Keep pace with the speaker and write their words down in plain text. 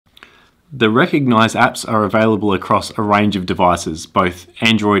The Recognise apps are available across a range of devices, both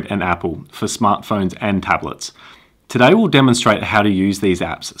Android and Apple, for smartphones and tablets. Today we'll demonstrate how to use these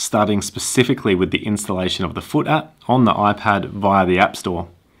apps, starting specifically with the installation of the Foot app on the iPad via the App Store.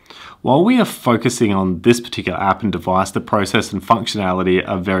 While we are focusing on this particular app and device, the process and functionality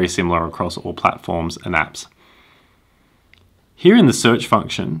are very similar across all platforms and apps. Here in the search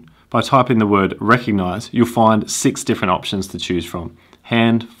function, by typing the word Recognise, you'll find 6 different options to choose from: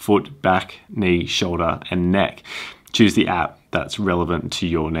 hand, foot, back, knee, shoulder, and neck. Choose the app that's relevant to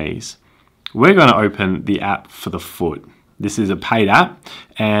your knees. We're going to open the app for the foot. This is a paid app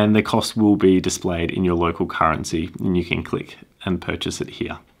and the cost will be displayed in your local currency, and you can click and purchase it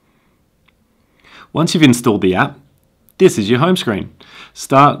here. Once you've installed the app, this is your home screen.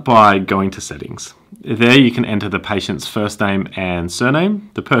 Start by going to settings. There you can enter the patient's first name and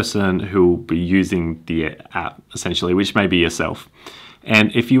surname, the person who will be using the app essentially, which may be yourself.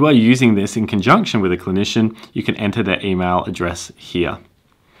 And if you are using this in conjunction with a clinician, you can enter their email address here.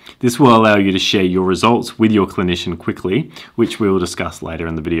 This will allow you to share your results with your clinician quickly, which we will discuss later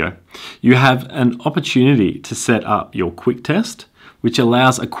in the video. You have an opportunity to set up your quick test, which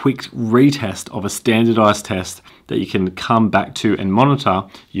allows a quick retest of a standardized test that you can come back to and monitor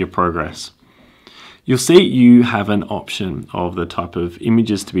your progress. You'll see you have an option of the type of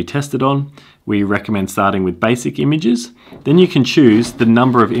images to be tested on. We recommend starting with basic images. Then you can choose the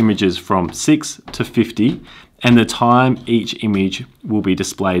number of images from 6 to 50 and the time each image will be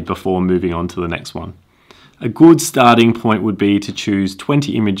displayed before moving on to the next one. A good starting point would be to choose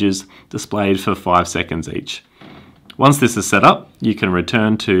 20 images displayed for 5 seconds each. Once this is set up, you can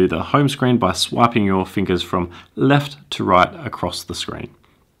return to the home screen by swiping your fingers from left to right across the screen.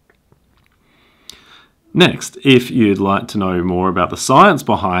 Next, if you'd like to know more about the science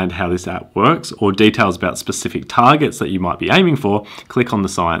behind how this app works or details about specific targets that you might be aiming for, click on the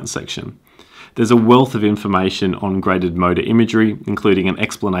science section. There's a wealth of information on graded motor imagery, including an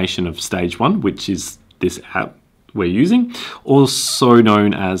explanation of stage 1, which is this app we're using, also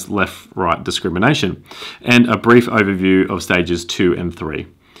known as left-right discrimination, and a brief overview of stages 2 and 3.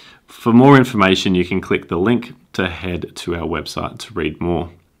 For more information, you can click the link to head to our website to read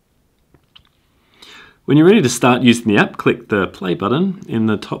more. When you're ready to start using the app, click the play button in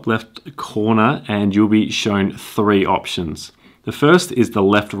the top left corner and you'll be shown 3 options. The first is the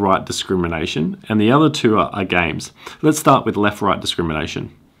left-right discrimination and the other 2 are games. Let's start with left-right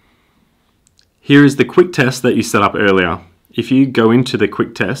discrimination. Here is the quick test that you set up earlier. If you go into the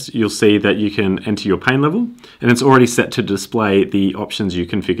quick test, you'll see that you can enter your pain level and it's already set to display the options you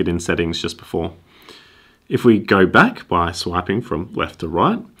configured in settings just before. If we go back by swiping from left to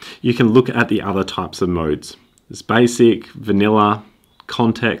right, you can look at the other types of modes. There's basic, vanilla,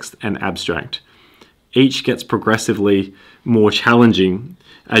 context, and abstract. Each gets progressively more challenging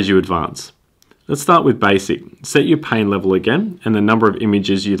as you advance. Let's start with basic. Set your pain level again and the number of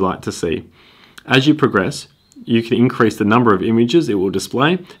images you'd like to see. As you progress, you can increase the number of images it will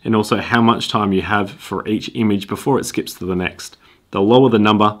display and also how much time you have for each image before it skips to the next. The lower the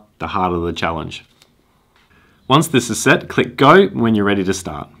number, the harder the challenge. Once this is set, click Go when you're ready to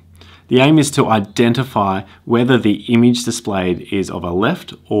start. The aim is to identify whether the image displayed is of a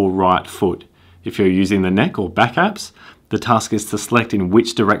left or right foot. If you're using the neck or back apps, the task is to select in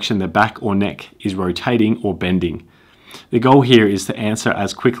which direction the back or neck is rotating or bending. The goal here is to answer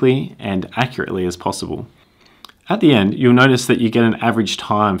as quickly and accurately as possible. At the end, you'll notice that you get an average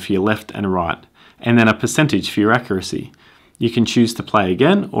time for your left and right, and then a percentage for your accuracy. You can choose to play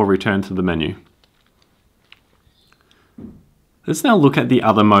again or return to the menu. Let's now look at the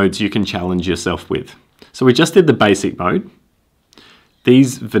other modes you can challenge yourself with. So we just did the basic mode.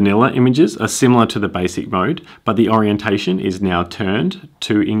 These vanilla images are similar to the basic mode, but the orientation is now turned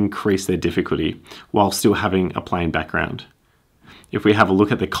to increase their difficulty while still having a plain background. If we have a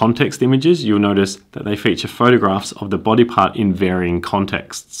look at the context images, you'll notice that they feature photographs of the body part in varying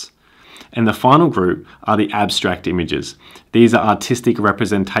contexts. And the final group are the abstract images. These are artistic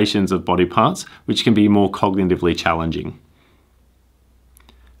representations of body parts, which can be more cognitively challenging.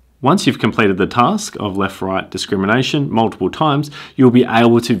 Once you've completed the task of left-right discrimination multiple times, you'll be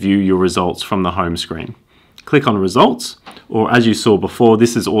able to view your results from the home screen. Click on Results, or as you saw before,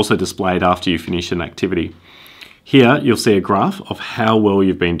 this is also displayed after you finish an activity. Here, you'll see a graph of how well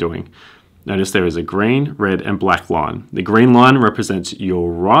you've been doing. Notice there is a green, red, and black line. The green line represents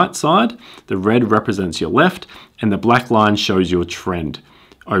your right side, the red represents your left, and the black line shows your trend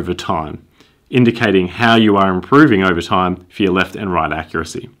over time, indicating how you are improving over time for your left and right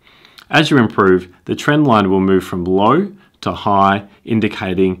accuracy. As you improve, the trend line will move from low to high,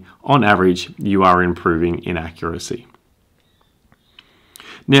 indicating on average you are improving in accuracy.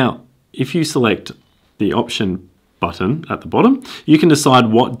 Now, If you select the option button at the bottom, you can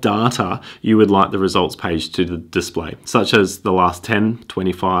decide what data you would like the results page to display, such as the last 10,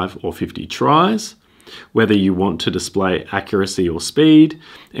 25 or 50 tries, whether you want to display accuracy or speed,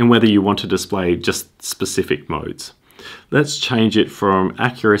 and whether you want to display just specific modes. Let's change it from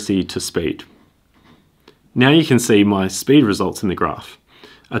accuracy to speed. Now you can see my speed results in the graph.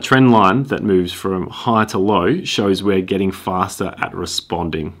 A trend line that moves from high to low shows we're getting faster at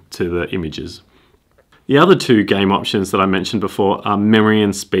responding to the images. The other two game options that I mentioned before are memory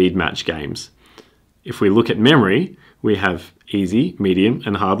and speed match games. If we look at memory, we have easy, medium,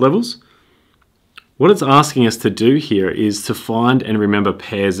 and hard levels. What it's asking us to do here is to find and remember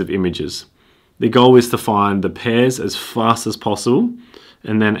pairs of images. The goal is to find the pairs as fast as possible,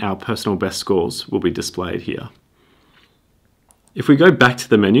 and then our personal best scores will be displayed here. If we go back to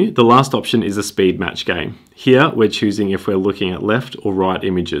the menu, the last option is a speed match game. Here we're choosing if we're looking at left or right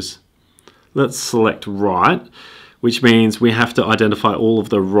images. Let's select right, which means we have to identify all of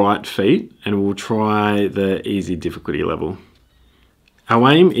the right feet, and we'll try the easy difficulty level.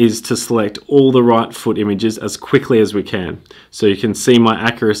 Our aim is to select all the right foot images as quickly as we can, so you can see my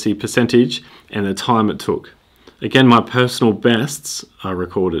accuracy percentage and the time it took. Again, my personal bests are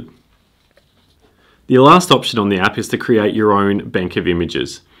recorded. The last option on the app is to create your own bank of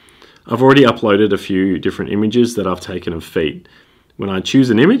images. I've already uploaded a few different images that I've taken of feet. When I choose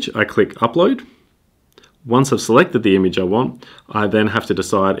an image, I click upload. Once I've selected the image I want, I then have to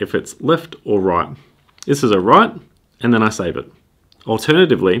decide if it's left or right. This is a right, and then I save it.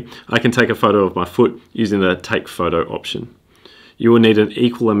 Alternatively, I can take a photo of my foot using the take photo option. You will need an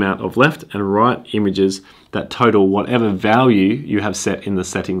equal amount of left and right images that total whatever value you have set in the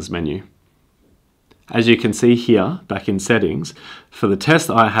settings menu. As you can see here, back in settings, for the test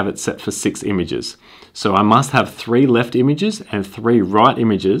I have it set for 6 images. So I must have 3 left images and 3 right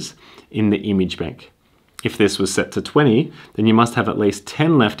images in the image bank. If this was set to 20, then you must have at least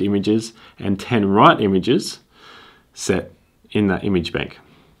 10 left images and 10 right images set in that image bank.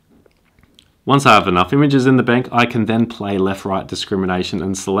 Once I have enough images in the bank, I can then play left-right discrimination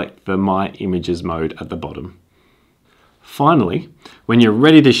and select the My Images mode at the bottom. Finally, when you're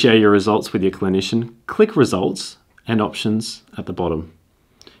ready to share your results with your clinician, click Results and Options at the bottom.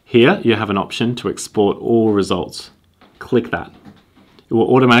 Here you have an option to export all results. Click that. It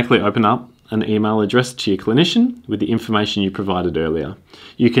will automatically open up an email address to your clinician with the information you provided earlier.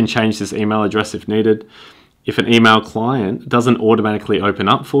 You can change this email address if needed. If an email client doesn't automatically open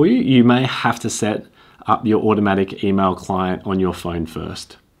up for you, you may have to set up your automatic email client on your phone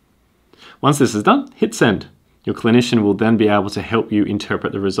first. Once this is done, hit send. Your clinician will then be able to help you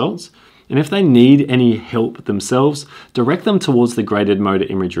interpret the results. And if they need any help themselves, direct them towards the graded Motor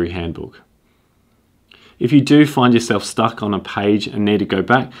Imagery handbook. If you do find yourself stuck on a page and need to go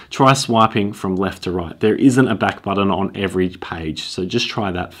back, try swiping from left to right. There isn't a back button on every page, so just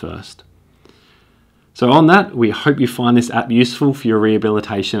try that first. So on that, we hope you find this app useful for your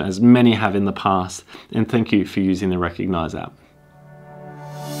rehabilitation as many have in the past, and thank you for using the Recognise app.